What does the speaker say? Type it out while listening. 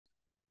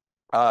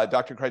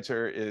Dr.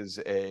 Kreitzer is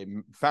a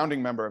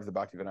founding member of the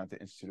Bhaktivedanta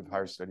Institute of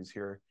Higher Studies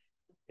here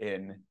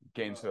in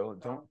Gainesville.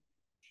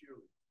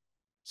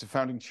 He's a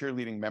founding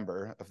cheerleading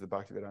member of the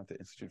Bhaktivedanta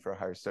Institute for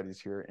Higher Studies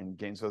here in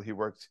Gainesville. He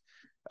worked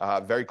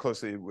very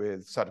closely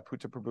with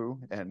Sariputta Prabhu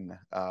and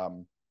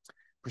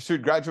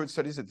pursued graduate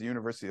studies at the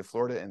University of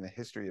Florida in the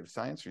history of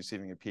science,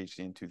 receiving a PhD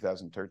in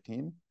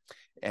 2013.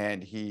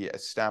 And he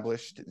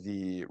established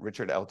the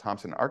Richard L.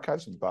 Thompson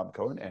Archives with Bob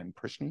Cohen and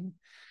Prishni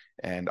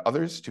and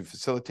others to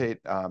facilitate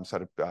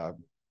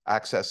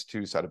access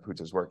to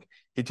Sariputta's work.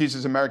 He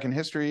teaches American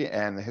history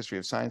and the history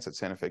of science at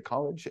Santa Fe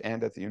College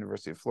and at the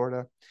University of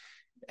Florida.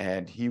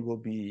 And he will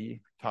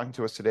be talking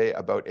to us today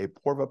about a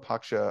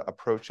Pūrva-pakṣa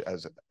approach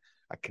as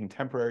a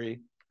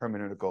contemporary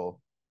hermeneutical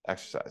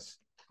exercise.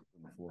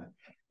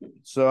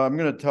 So I'm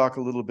going to talk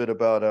a little bit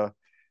about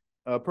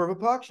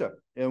Pūrva-pakṣa.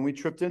 And we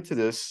tripped into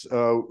this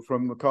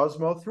from the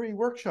Cosmo 3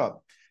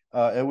 workshop.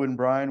 Edwin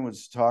Bryan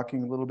was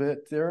talking a little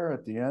bit there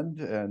at the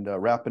end and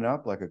wrapping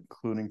up like a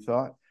concluding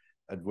thought.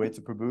 Advaita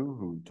Prabhu,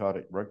 who taught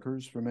at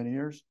Rutgers for many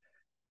years,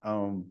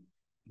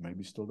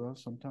 maybe still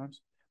does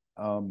sometimes.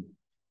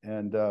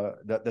 And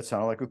that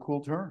sounded like a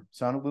cool term.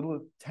 Sounded a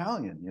little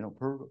Italian, you know,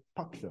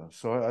 Pūrva-pakṣa.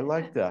 So I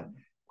like that.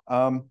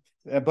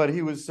 But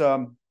he was,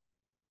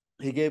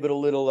 he gave it a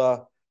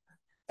little,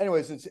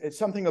 anyways, it's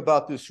something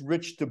about this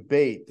rich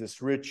debate,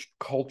 this rich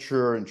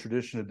culture and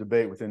tradition of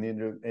debate within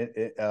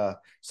the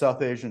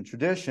South Asian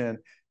tradition,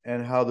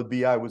 and how the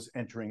BI was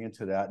entering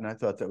into that. And I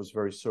thought that was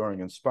very soaring,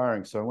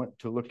 inspiring. So I went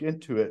to look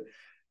into it.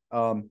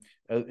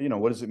 You know,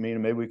 what does it mean?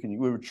 And maybe we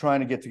were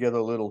trying to get together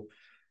a little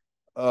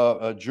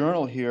a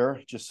journal here,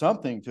 just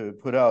something to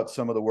put out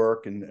some of the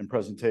work and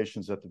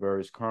presentations at the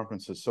various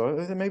conferences. So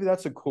maybe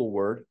that's a cool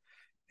word.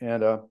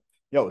 And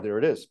yeah, there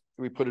it is.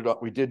 We put it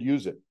up. We did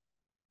use it.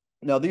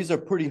 Now, these are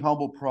pretty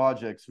humble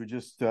projects. We're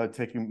just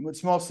taking,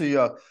 it's mostly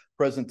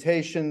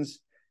presentations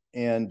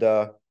and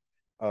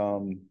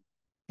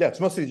yeah, it's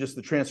mostly just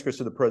the transcripts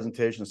of the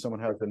presentation. If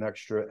someone has an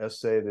extra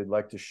essay they'd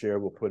like to share,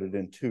 we'll put it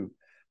in too.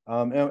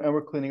 And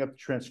we're cleaning up the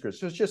transcripts.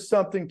 So it's just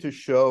something to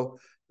show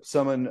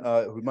someone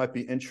who might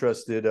be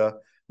interested.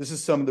 This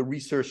is some of the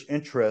research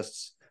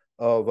interests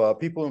of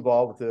people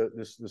involved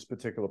with this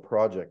particular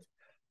project.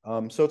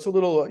 So it's a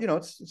little, you know,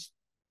 it's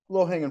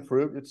low-hanging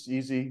fruit. It's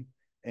easy.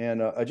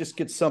 And I just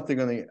get something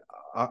on the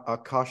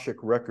Akashic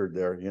record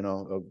there, you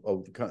know,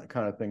 of the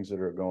kind of things that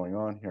are going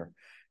on here.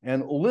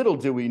 And little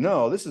do we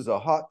know, this is a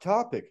hot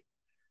topic.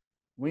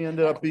 We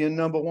ended up being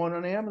 #1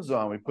 on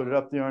Amazon. We put it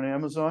up there on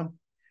Amazon,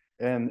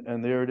 and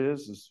there it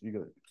is.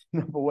 You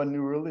got #1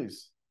 new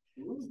release.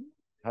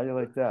 How do you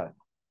like that?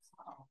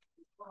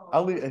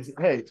 I'll leave.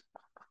 Hey.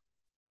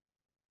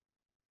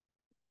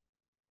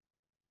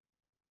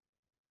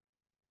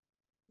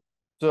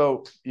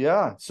 So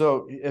yeah,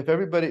 so if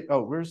everybody,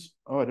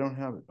 I don't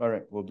have it. All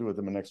right, we'll do it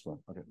in the next one.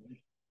 Okay.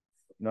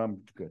 No,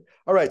 I'm good.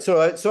 All right, so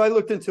I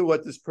looked into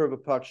what this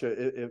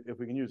Pūrva-pakṣa, if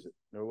we can use it,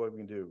 or what we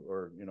can do,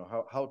 or you know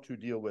how to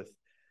deal with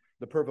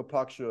the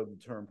Pūrva-pakṣa of the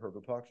term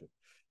Pūrva-pakṣa,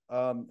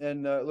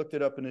 and looked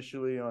it up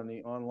initially on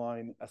the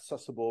online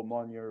accessible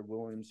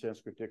Monier-Williams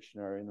Sanskrit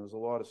Dictionary, and there was a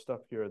lot of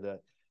stuff here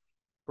that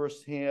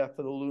first half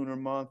of the lunar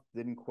month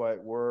didn't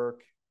quite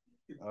work.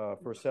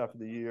 First half of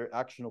the year,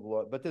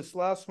 actionable. But this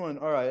last one,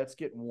 all right, it's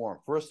getting warm.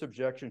 First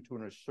objection to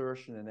an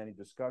assertion in any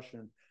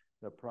discussion.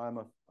 The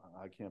prima,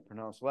 I can't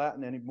pronounce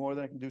Latin any more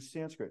than I can do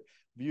Sanskrit.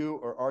 View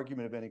or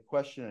argument of any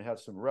question, and have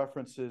some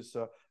references.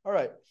 So, all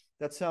right,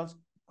 that sounds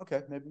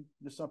okay. Maybe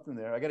there's something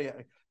there. I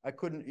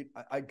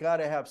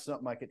gotta have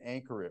something I could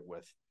anchor it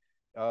with.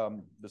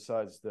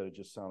 Besides that, it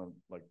just sounded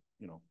like,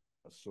 you know,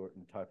 a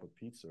certain type of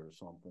pizza or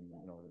something,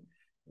 you know,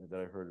 that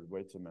I heard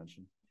Advaita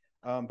mention.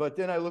 But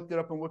then I looked it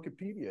up on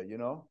Wikipedia, you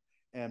know,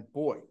 and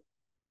boy,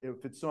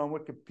 if it's on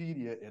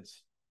Wikipedia,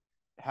 it's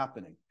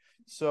happening.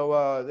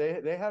 So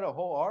they had a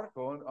whole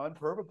article on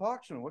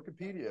Pūrva-pakṣa on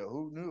Wikipedia.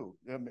 Who knew?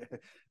 I mean,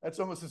 that's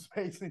almost as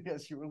amazing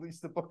as you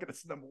released the book and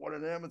it's #1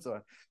 on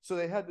Amazon. So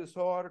they had this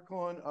whole article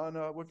on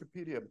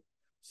Wikipedia.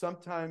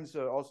 Sometimes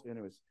also,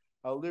 anyways,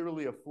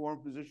 literally a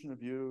formed position of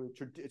view.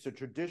 It's a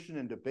tradition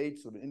and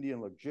debates of Indian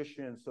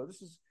logicians. So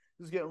this is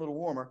getting a little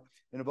warmer.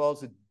 It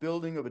involves the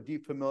building of a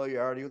deep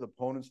familiarity with the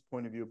opponent's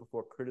point of view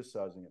before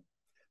criticizing it.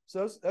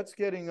 So that's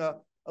getting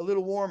a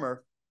little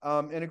warmer.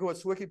 And it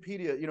goes to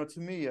Wikipedia. You know, to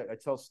me, I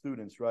tell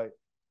students, right?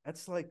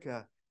 That's like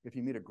if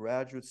you meet a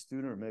graduate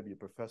student or maybe a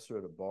professor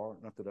at a bar.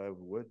 Not that I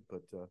would,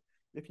 but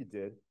if you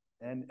did.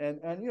 And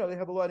you know, they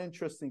have a lot of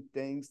interesting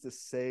things to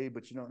say,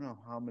 but you don't know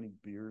how many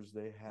beers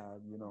they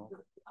had, you know.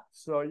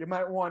 So you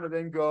might want to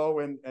then go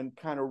and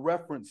kind of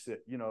reference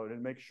it, you know,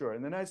 and make sure.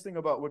 And the nice thing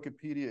about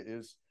Wikipedia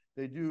is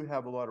they do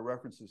have a lot of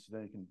references, so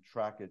then you can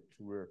track it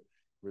to where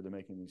they're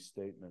making these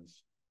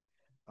statements.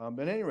 But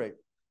at any rate,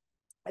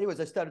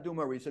 anyways, I started doing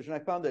my research, and I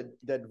found that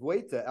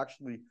Advaita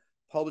actually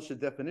published a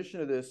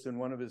definition of this in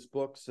one of his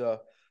books, the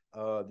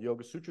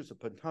Yoga Sutras of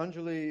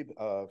Patanjali,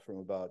 from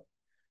about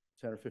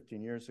 10 or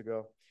 15 years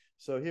ago.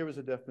 So here was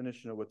a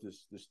definition of what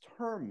this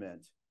term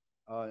meant.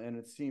 And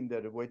it seemed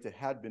that Advaita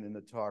had been in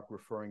the talk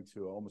referring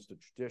to almost a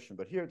tradition,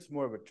 but here it's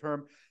more of a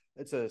term.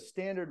 It's a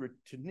standard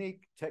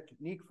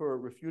technique for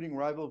refuting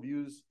rival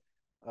views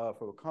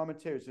for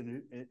commentators,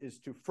 and is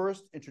to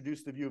first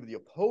introduce the view of the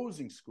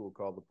opposing school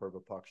called the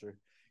Pūrva-pakṣa,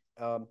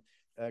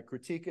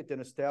 critique it, then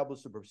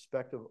establish the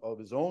perspective of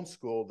his own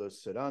school, the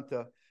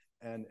Siddhanta,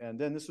 and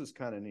then this was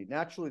kind of neat.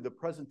 Naturally, the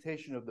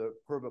presentation of the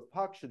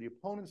Pūrva-pakṣa, the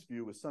opponent's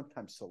view, was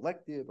sometimes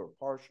selective or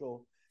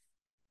partial.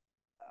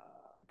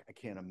 I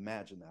can't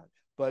imagine that,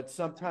 but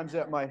sometimes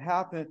that might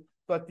happen.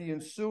 But the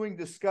ensuing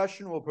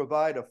discussion will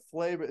provide a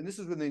flavor, and this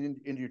is within the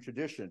Indian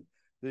tradition.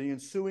 The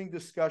ensuing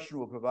discussion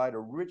will provide a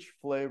rich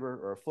flavor,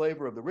 or a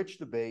flavor of the rich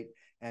debate,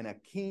 and a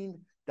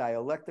keen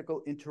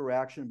dialectical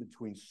interaction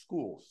between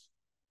schools,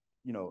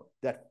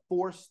 that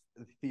forced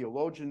the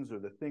theologians or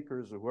the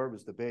thinkers or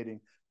whoever's debating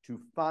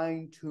to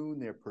fine-tune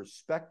their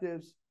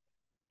perspectives,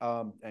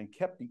 and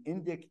kept the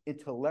Indic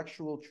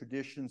intellectual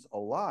traditions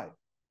alive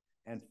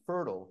and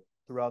fertile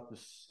throughout the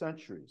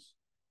centuries.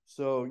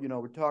 So,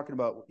 we're talking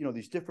about,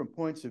 these different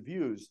points of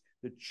views.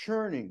 The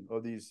churning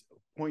of these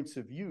points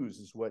of views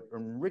is what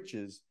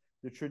enriches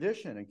the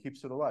tradition and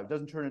keeps it alive. It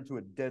doesn't turn into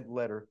a dead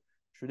letter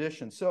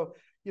tradition. So,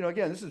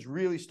 again, this is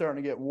really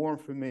starting to get warm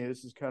for me.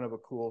 This is kind of a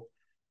cool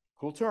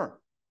term.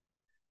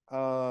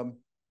 And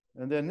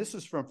then this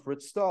is from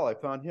Fritz Stahl. I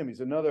found him. He's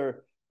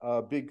another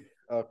big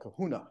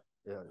kahuna,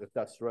 if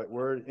that's the right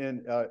word,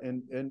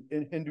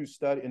 in Hindu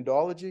study,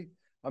 Indology.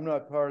 I'm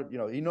not part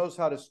of, he knows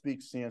how to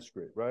speak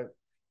Sanskrit, right?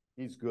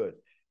 He's good.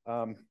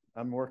 I'm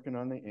working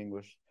on the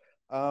English.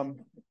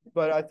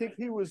 But I think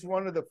he was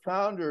one of the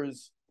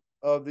founders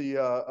of the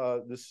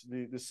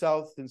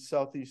South and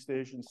Southeast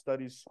Asian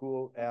Studies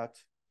School at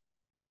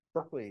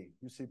Berkeley,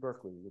 UC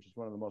Berkeley, which is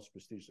one of the most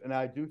prestigious. And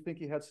I do think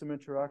he had some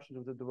interactions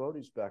with the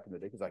devotees back in the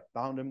day, because I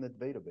found him in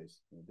the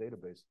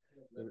database.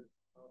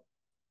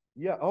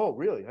 Yeah. Oh,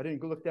 really? I didn't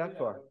go look that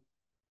far.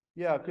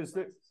 Yeah, because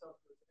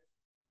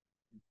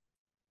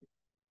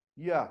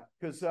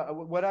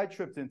what I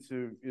tripped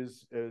into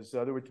is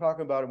they were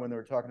talking about him when they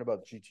were talking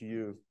about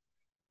GTU.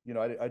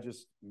 I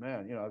just,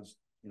 I was,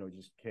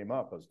 just came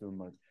up. I was doing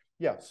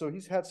so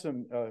he's had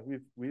some,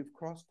 we've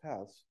crossed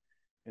paths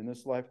in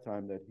this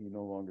lifetime that he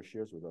no longer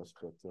shares with us,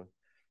 but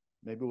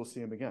maybe we'll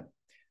see him again.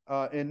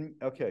 But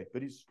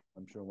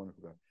I'm sure a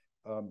wonderful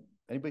guy.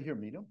 Anybody here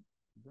meet him?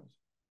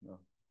 No,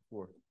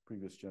 before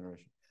previous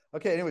generation.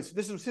 Okay, anyways,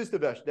 this was his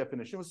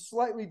definition. It was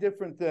slightly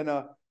different than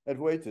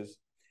Advaita's.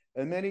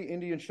 In many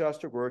Indian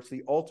Shastra works,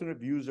 the alternate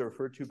views are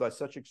referred to by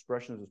such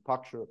expressions as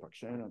paksha,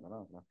 pakshana.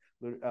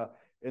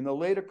 In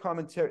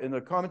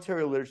the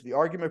commentary literature, the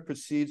argument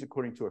proceeds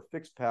according to a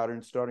fixed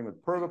pattern, starting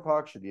with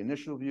Pūrva-pakṣa, the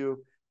initial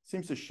view,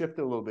 seems to shift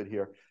a little bit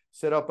here,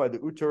 set up by the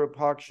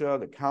Uttara-pakṣa,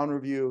 the counter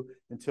view,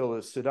 until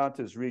the Siddhanta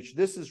is reached.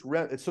 This is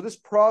so this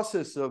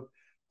process of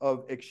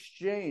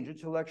exchange,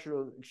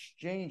 intellectual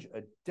exchange,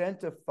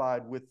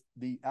 identified with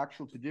the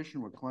actual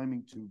tradition we're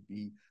claiming to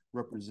be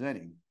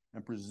representing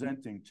and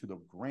presenting to the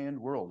grand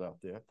world out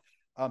there.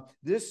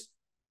 This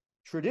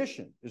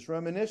tradition is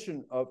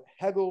reminiscent of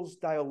Hegel's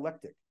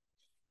dialectic.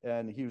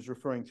 And he was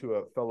referring to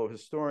a fellow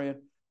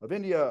historian of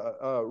India.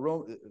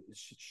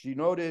 She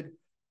noted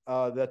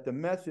that the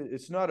method,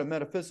 it's not a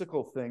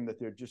metaphysical thing that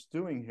they're just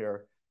doing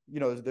here.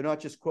 They're not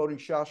just quoting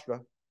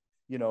Shastra,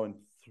 and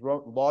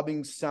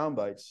lobbing sound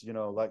bites,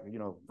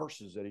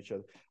 verses at each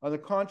other. On the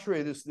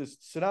contrary, this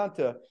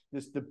Siddhanta,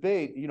 this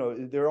debate,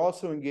 they're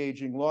also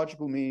engaging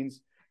logical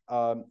means,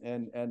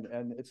 and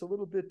it's a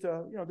little bit,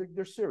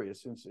 they're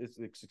serious.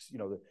 It's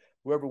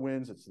whoever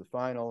wins, it's the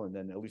final, and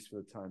then at least for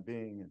the time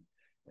being.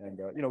 And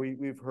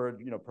we've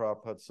heard,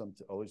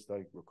 Prabhupada, at least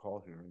I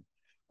recall hearing,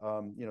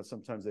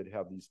 sometimes they'd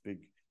have these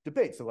big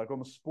debates. They're like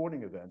almost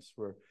sporting events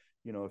where,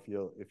 if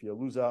you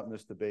lose out in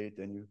this debate,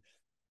 then you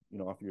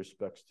offer your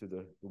respects to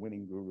the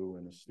winning guru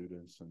and the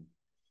students. And,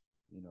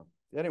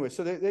 anyway,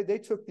 so they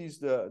took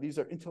these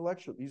are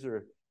intellectual, these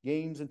are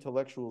games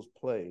intellectuals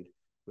played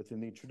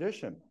within the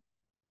tradition.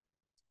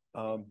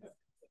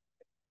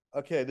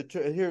 Okay,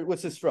 here,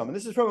 what's this from? And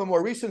this is from a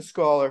more recent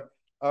scholar,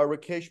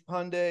 Rakesh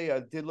Pandey. I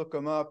did look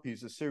him up.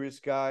 He's a serious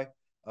guy.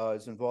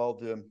 He's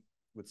involved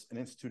with an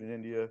institute in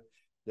India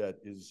that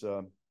is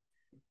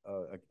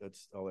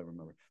that's all I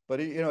remember. But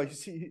he's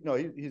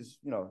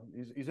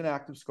an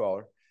active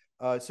scholar.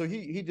 So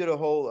he did a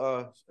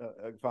whole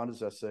found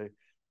his essay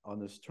on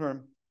this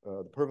term,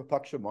 the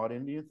Pūrva-pakṣa, modern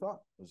Indian thought,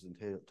 was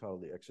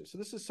entitled the excerpt. So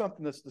this is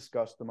something that's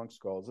discussed among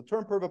scholars. The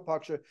term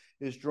Pūrva-pakṣa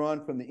is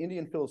drawn from the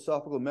Indian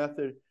philosophical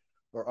method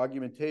or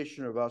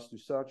argumentation or vastu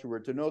satra, where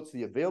it denotes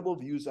the available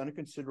views under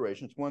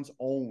consideration to one's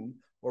own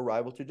or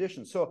rival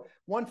tradition. So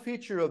one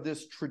feature of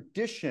this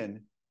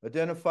tradition,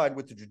 identified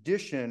with the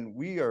tradition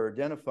we are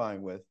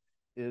identifying with,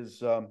 is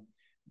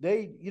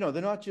they're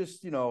not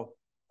just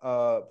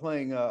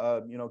playing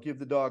give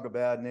the dog a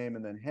bad name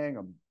and then hang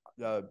them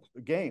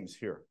games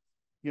here.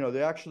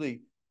 They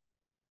actually,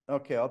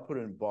 okay, I'll put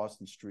it in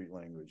Boston street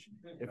language.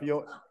 If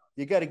you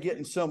got to get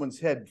in someone's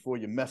head before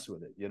you mess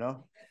with it,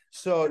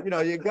 So,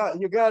 you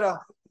gotta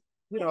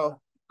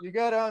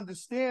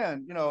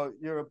understand,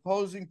 your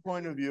opposing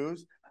point of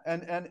views.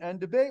 and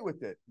debate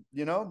with it,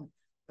 you know.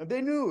 And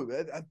they knew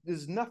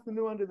there's nothing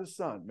new under the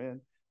sun,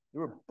 man.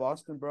 There were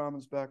Boston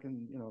Brahmins back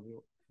in, you know,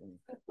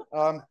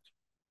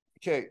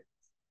 okay.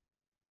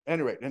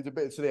 Anyway, and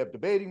debate. So they have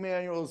debating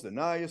manuals, the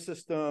Nyaya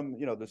system,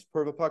 you know, this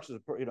Pūrva-pakṣa,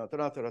 you know,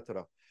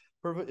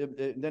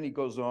 then he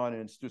goes on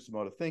and institutes a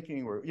mode of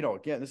thinking where, you know,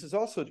 again, this is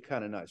also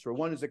kind of nice, where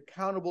one is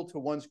accountable to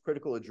one's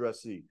critical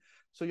addressee.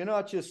 So you're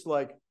not just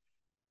like,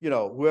 you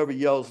know, whoever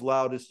yells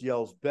loudest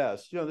yells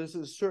best. You know, there's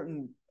a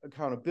certain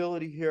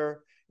accountability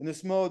here. In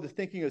this mode, the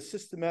thinking is a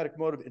systematic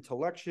mode of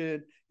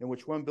intellection in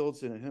which one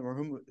builds in him or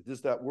whom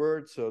is that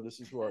word. So this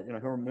is what, you know,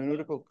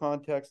 hermeneutical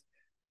context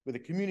with a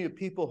community of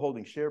people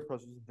holding shared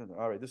presence.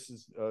 All right, this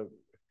is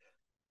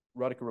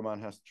Radhika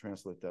Raman has to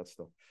translate that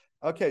stuff.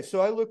 Okay,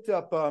 so I looked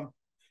up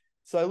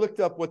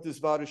what this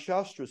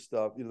Vada-shastra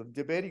stuff, you know,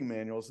 debating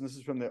manuals, and this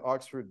is from the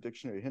Oxford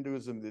Dictionary of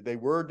Hinduism. They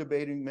were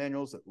debating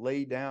manuals that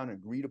lay down and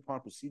agreed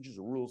upon procedures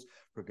or rules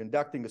for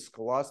conducting a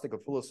scholastic or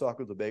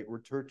philosophical debate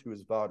referred to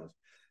as Vadas.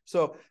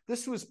 So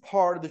this was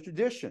part of the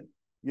tradition,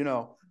 you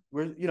know,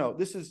 where, you know,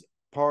 this is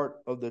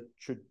part of the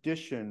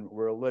tradition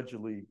we're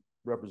allegedly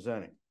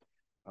representing,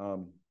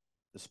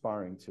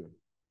 aspiring to.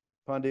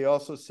 Pandey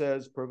also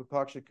says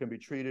Pūrva-pakṣa can be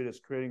treated as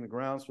creating the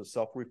grounds for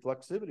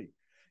self-reflexivity,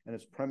 and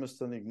it's premised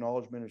on the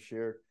acknowledgement of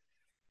shared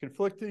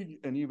conflicting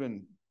and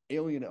even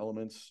alien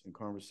elements in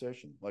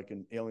conversation, like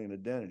in alien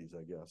identities,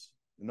 I guess.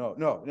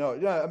 No,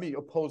 yeah, I mean,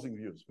 opposing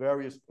views,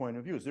 various point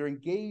of views. They're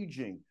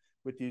engaging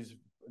with these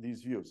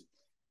views.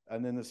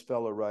 And then this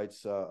fellow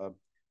writes, oh,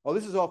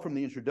 this is all from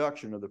the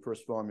introduction of the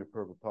first volume of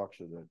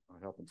Pūrva-pakṣa that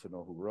I happen to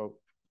know who wrote.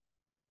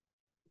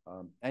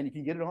 And you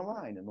can get it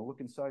online in the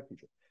Look Inside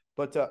feature.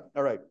 But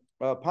all right,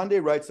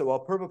 Pandey writes that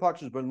while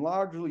Pūrva-pakṣa has been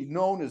largely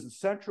known as the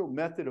central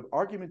method of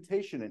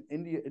argumentation in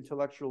Indian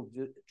intellectual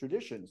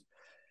traditions,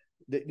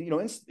 you know,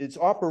 its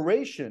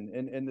operation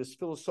in this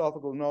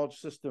philosophical knowledge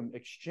system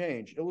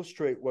exchange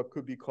illustrate what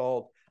could be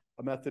called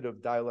a method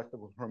of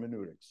dialectical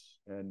hermeneutics.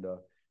 And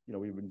you know,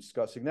 we've been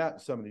discussing that in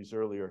some of these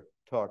earlier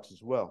talks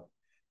as well.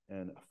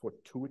 And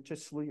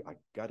fortuitously, I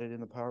got it in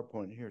the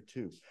PowerPoint here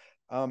too.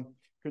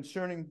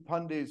 Concerning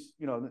Pandey's,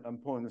 you know, I'm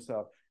pulling this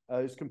out,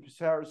 his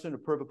comparison of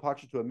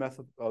Pūrva-pakṣa to a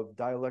method of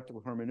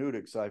dialectical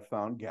hermeneutics, I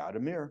found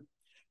Gadamer,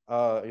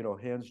 you know,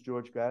 Hans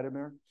Georg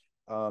Gadamer,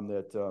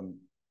 that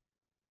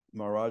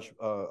Maharaj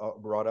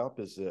brought up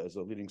as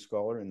a leading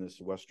scholar in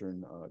this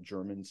Western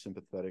German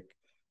sympathetic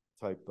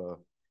type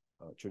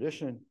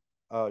tradition.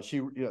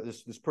 You know,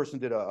 this person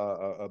did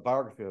a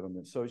biography of him,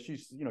 and so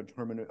she's, you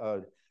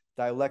know,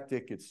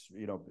 dialectic. It's,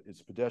 you know,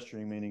 its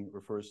pedestrian meaning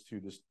refers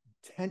to this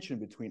tension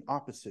between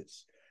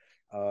opposites,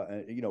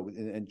 you know,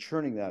 and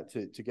churning that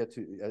to get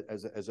to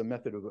as a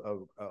method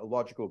of a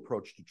logical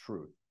approach to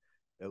truth,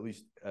 at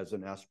least as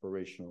an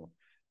aspirational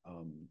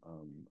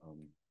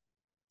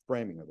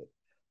framing of it.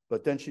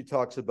 But then she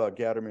talks about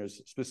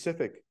Gadamer's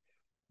specific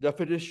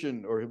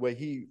definition or the way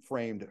he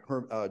framed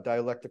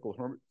dialectical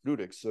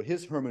hermeneutics. So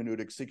his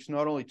hermeneutic seeks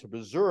not only to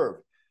preserve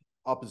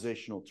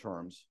oppositional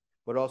terms,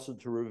 but also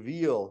to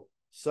reveal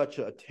such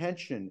a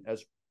tension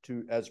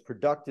as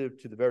productive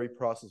to the very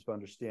process of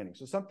understanding.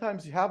 So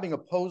sometimes having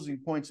opposing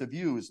points of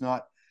view is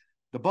not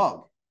the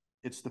bug,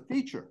 it's the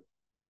feature.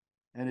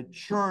 And it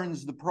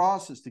churns the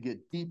process to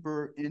get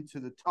deeper into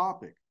the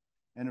topic.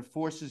 And it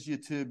forces you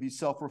to be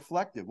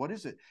self-reflective. What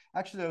is it?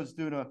 Actually, I was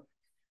doing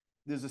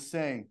there's a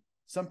saying,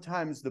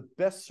 sometimes the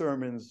best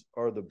sermons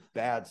are the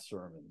bad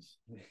sermons,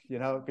 you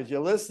know, because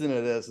you're listening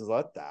to this, is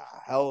what the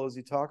hell is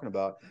he talking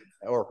about?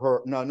 Or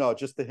her, no,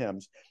 just the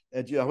hymns.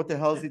 And you know, what the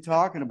hell is he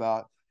talking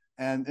about?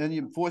 And then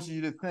it forces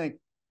you to think,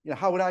 you know,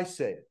 how would I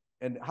say it?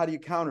 And how do you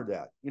counter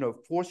that? You know,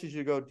 forces you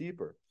to go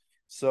deeper.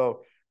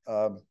 So,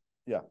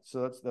 yeah,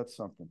 so that's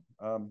something.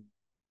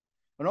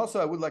 And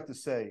also, I would like to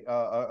say,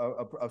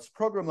 a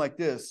program like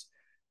this,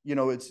 you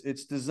know,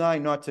 it's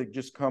designed not to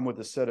just come with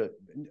a set of,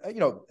 you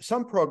know,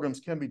 some programs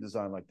can be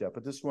designed like that,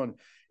 but this one,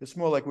 it's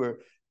more like we're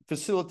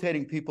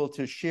facilitating people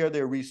to share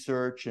their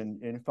research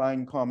and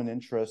find common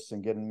interests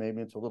and getting maybe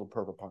into little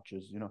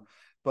Pūrva-pakṣas, you know.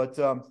 But,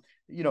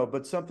 you know,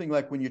 but something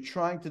like when you're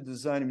trying to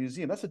design a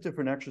museum, that's a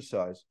different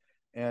exercise.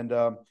 And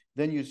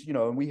then you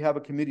know, and we have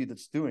a committee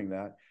that's doing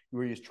that,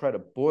 where you try to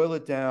boil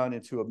it down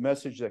into a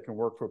message that can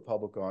work for a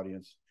public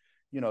audience.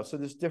 You know, so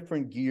there's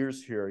different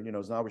gears here. You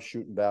know, now we're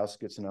shooting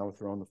baskets and now we're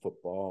throwing the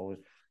football. And,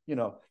 you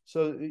know,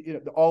 so, you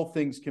know, all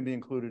things can be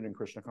included in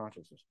Krishna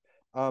consciousness.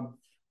 All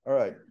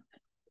right.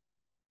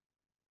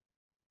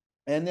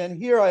 And then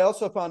here I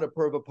also found a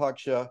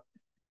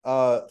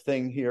Pūrva-pakṣa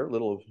thing here,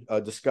 little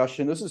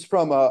discussion. This is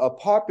from a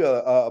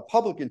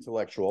public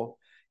intellectual.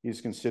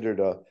 He's considered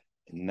a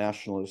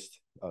nationalist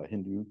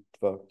Hindu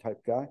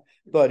type guy,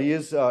 but he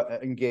is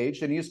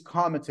engaged and he is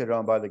commented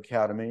on by the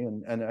Academy.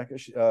 And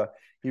actually,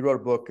 he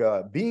wrote a book,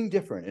 Being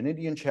Different, an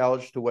Indian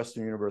Challenge to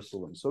Western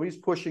Universalism. So he's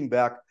pushing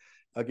back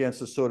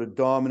against a sort of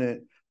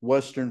dominant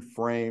Western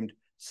framed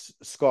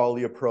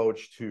scholarly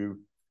approach to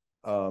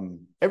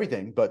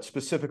everything, but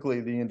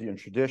specifically the Indian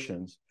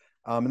traditions.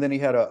 And then he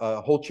had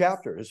a whole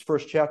chapter, his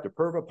first chapter,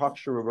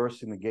 Pūrva-pakṣa,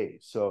 reversing the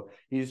gaze. So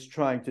he's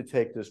trying to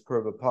take this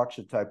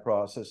Pūrva-pakṣa type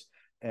process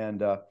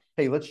and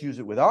hey, let's use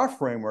it with our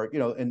framework,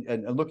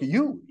 and look at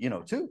you,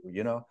 too,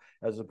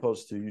 as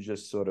opposed to you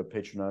just sort of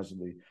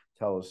patronizingly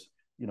tell us,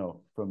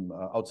 from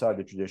outside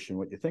the tradition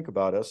what you think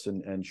about us.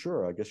 And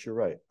sure, I guess you're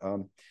right.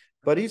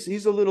 But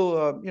he's a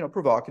little,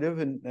 provocative,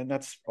 and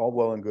that's all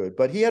well and good.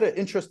 But he had an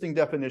interesting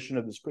definition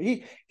of this.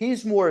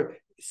 He's more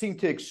seemed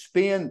to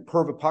expand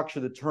Pūrva-pakṣa,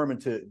 the term,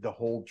 into the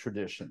whole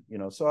tradition.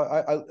 So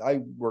I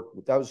work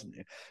with that.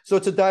 So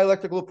it's a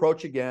dialectical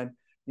approach again.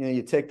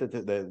 You take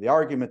the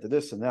argument to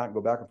this and that and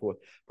go back and forth.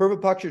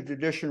 Pūrva-pakṣa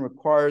tradition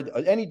required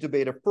any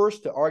debater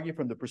first to argue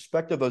from the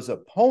perspective of his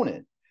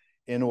opponent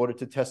in order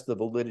to test the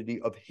validity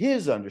of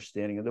his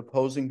understanding of the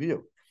opposing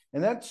view.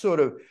 And that sort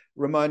of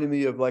reminded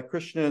me of like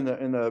Krishna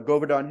in the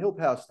Govardhan Hill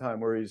pastime,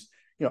 where he's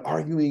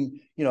arguing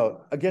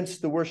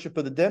against the worship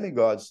of the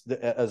demigods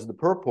as the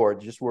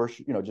purport, just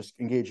worship, just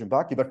engage in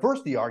bhakti. But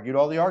first he argued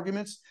all the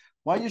arguments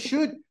why you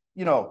should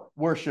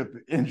worship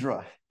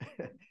Indra.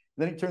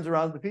 Then he turns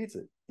around and defeats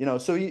it.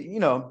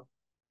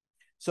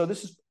 So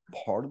this is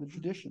part of the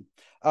tradition.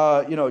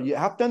 You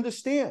have to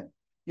understand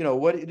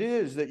what it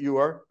is that you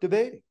are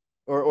debating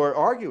or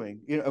arguing,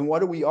 and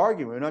what are we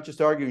arguing? We're not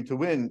just arguing to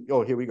win.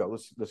 Oh, here we go.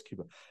 Let's keep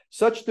it.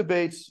 Such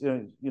debates,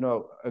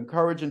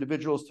 encourage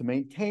individuals to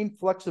maintain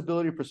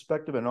flexibility,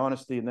 perspective, and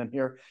honesty. And then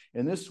here,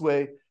 in this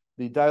way,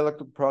 the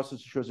dialectical process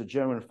shows a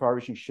genuine and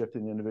far-reaching shift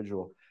in the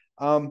individual.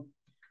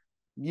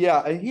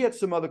 Yeah, and he had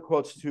some other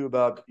quotes too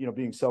about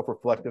being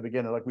self-reflective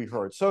again, like we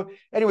heard. So,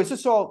 anyways,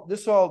 this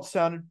all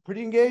sounded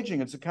pretty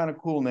engaging. It's a kind of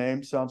cool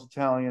name. Sounds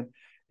Italian.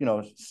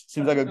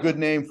 Seems like a good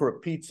name for a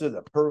pizza,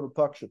 the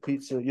Pūrva-pakṣa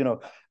pizza.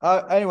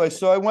 Anyway,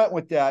 so I went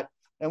with that,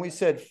 and we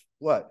said,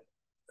 what?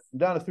 I'm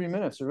down to 3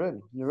 minutes already.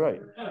 You're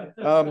right.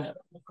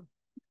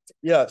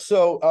 Yeah.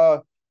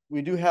 So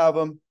we do have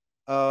them.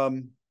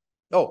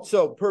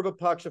 So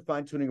Pūrva-pakṣa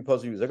fine-tuning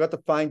opposing views. I got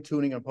the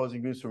fine-tuning and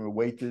opposing views from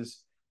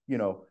Waita's,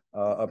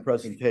 a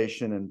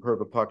presentation, and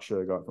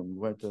Pūrva-pakṣa I got from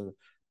Waita.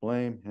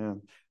 Blame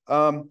him.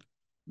 And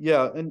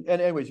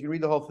anyways, you can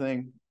read the whole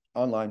thing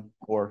online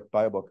or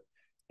buy a book.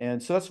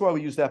 And so that's why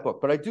we use that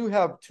book. But I do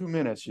have 2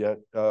 minutes yet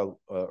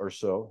or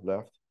so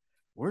left.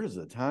 Where does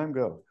the time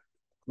go?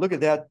 Look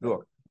at that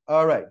book.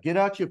 All right, get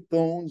out your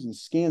phones and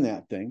scan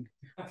that thing.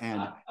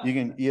 And you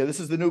can, this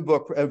is the new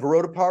book,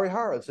 Viroda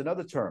Parihara. It's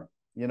another term,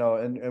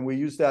 and we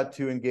use that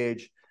to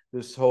engage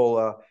this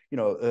whole,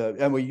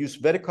 and we use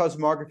Vedic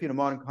cosmography in a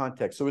modern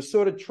context. So we're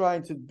sort of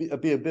trying to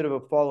be a bit of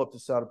a follow-up to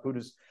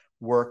Sariputa's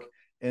work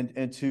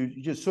and to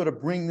just sort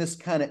of bring this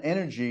kind of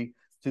energy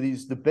to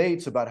these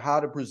debates about how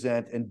to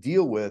present and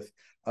deal with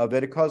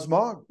Vedic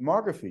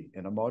cosmography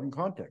in a modern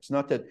context.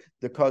 Not that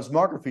the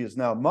cosmography is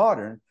now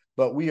modern,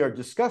 but we are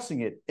discussing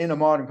it in a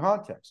modern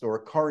context or a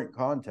current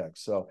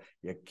context. So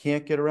you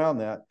can't get around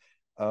that,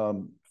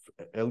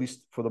 at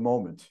least for the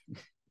moment.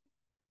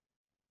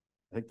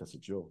 I think that's a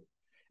joke.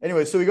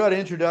 Anyway, so we got an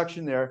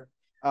introduction there.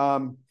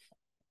 Krishna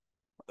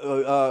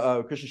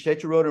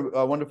Kshetra wrote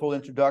a wonderful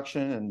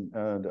introduction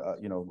and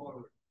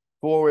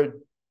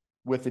forward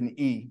with an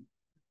E.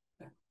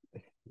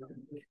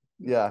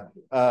 Yeah.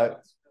 Because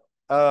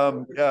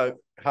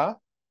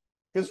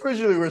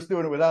originally we were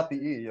doing it without the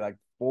E, like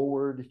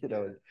forward,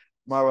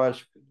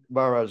 Maharaj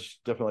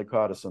definitely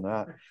caught us on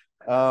that.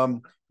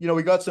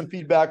 We got some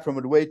feedback from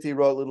Adwaita,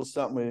 wrote a little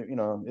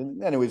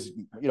something, anyways,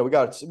 we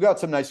got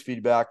some nice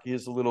feedback.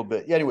 Here's a little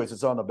bit. Anyways,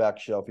 it's on the back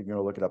shelf. You can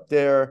go look it up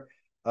there.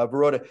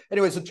 Viroda.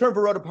 Anyways, the term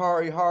Viroda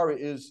Parihara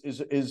is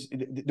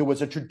there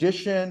was a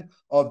tradition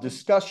of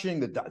discussing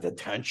the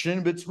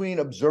tension between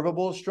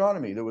observable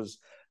astronomy.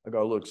 I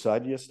got a little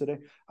excited yesterday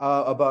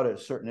about a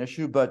certain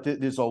issue, but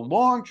there's a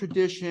long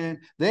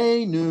tradition.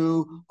 They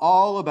knew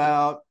all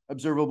about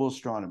observable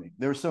astronomy.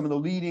 They were some of the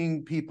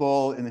leading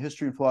people in the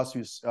history and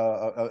philosophy,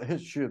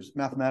 history of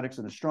mathematics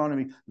and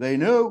astronomy. They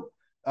knew,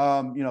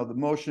 the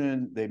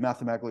motion. They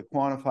mathematically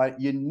quantified it.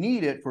 You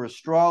need it for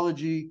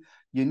astrology.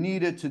 You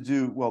need it to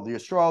do, the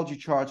astrology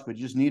charts, but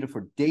you just need it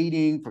for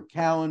dating, for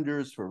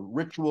calendars, for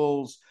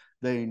rituals.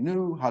 They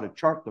knew how to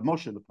chart the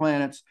motion of the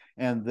planets,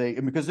 and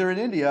because they're in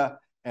India.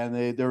 And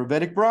they're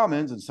Vedic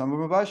Brahmins, and some of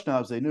them are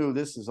Vaishnavas. They knew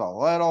this is a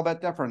little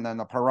bit different than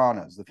the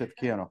Puranas, the fifth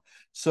canon.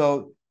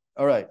 So,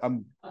 all right,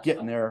 I'm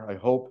getting there. I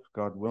hope,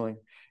 God willing.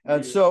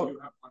 And so,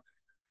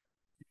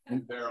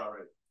 there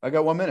already. I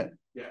got 1 minute.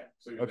 Yeah.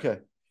 So okay.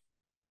 There.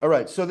 All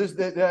right. So and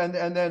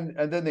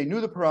then they knew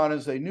the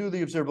Puranas. They knew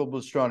the observable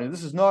astronomy.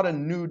 This is not a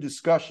new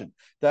discussion.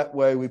 That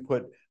way, we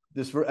put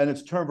this, and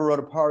it's termed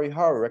Viroda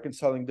Parihara,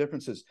 reconciling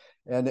differences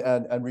and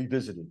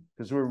revisiting,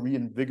 because we're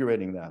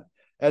reinvigorating that.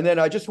 And then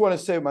I just want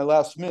to say my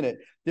last minute,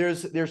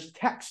 there's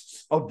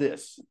texts of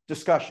this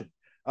discussion.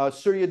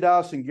 Surya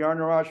Das and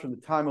Gyanaraj from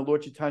the time of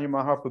Lord Chaitanya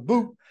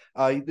Mahaprabhu.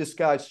 This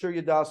guy,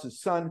 Surya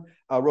Das's son,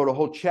 wrote a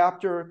whole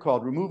chapter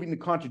called Removing the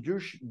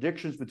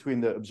Contradictions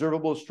Between the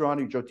Observable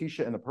Astronomy,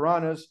 Jyotisha, and the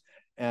Puranas.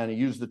 And he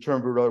used the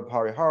term Viroda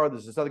Parihara.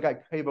 There's this other guy,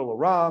 Pavel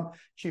Aram,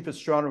 chief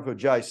astronomer for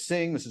Jai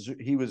Singh.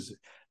 He was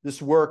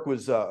This work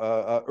was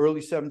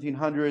early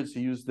 1700s.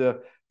 He used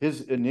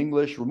his in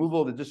English,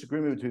 removal of the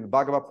disagreement between the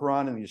Bhagavad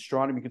Puran and the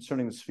astronomy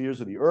concerning the spheres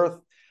of the earth.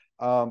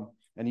 And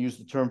he used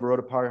the term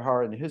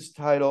Pūrva-pakṣa in his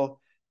title.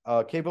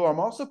 K.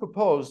 also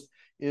proposed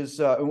is,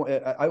 I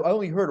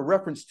only heard a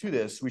reference to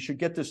this. We should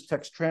get this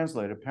text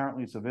translated.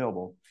 Apparently it's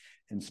available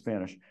in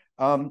Spanish.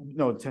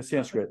 No,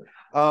 Sanskrit.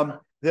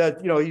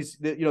 That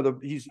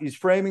he's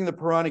framing the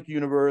Puranic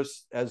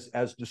universe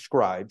as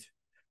described.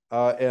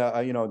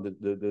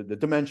 The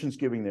dimensions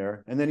giving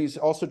there, and then he's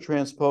also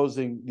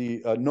transposing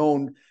the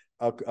known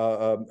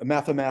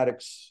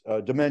mathematics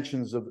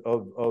dimensions of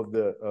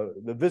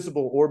the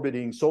visible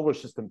orbiting solar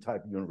system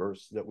type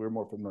universe that we're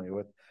more familiar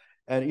with.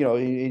 And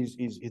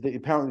he's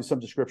apparently some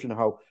description of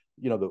how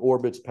the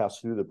orbits pass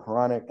through the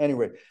Puranic.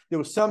 Anyway, there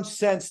was some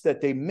sense that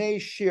they may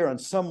share on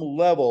some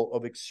level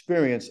of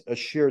experience a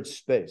shared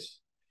space,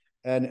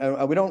 and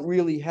we don't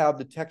really have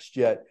the text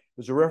yet.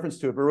 There's a reference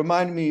to it, but it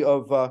reminded me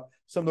of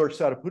some of the work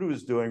Sariputta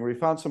was doing, where he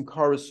found some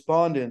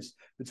correspondence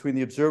between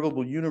the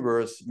observable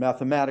universe,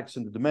 mathematics,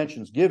 and the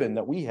dimensions given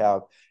that we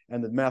have,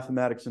 and the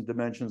mathematics and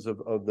dimensions of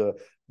the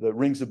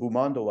rings of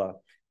Bhumandala.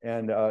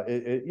 And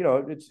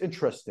it's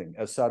interesting,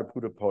 as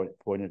Sariputta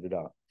pointed it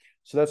out.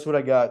 So that's what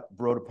I got.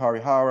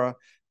 Pūrva-pakṣa,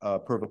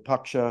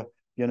 Pūrva-pakṣa.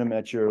 Get them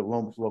at your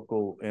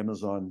local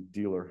Amazon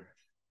dealer.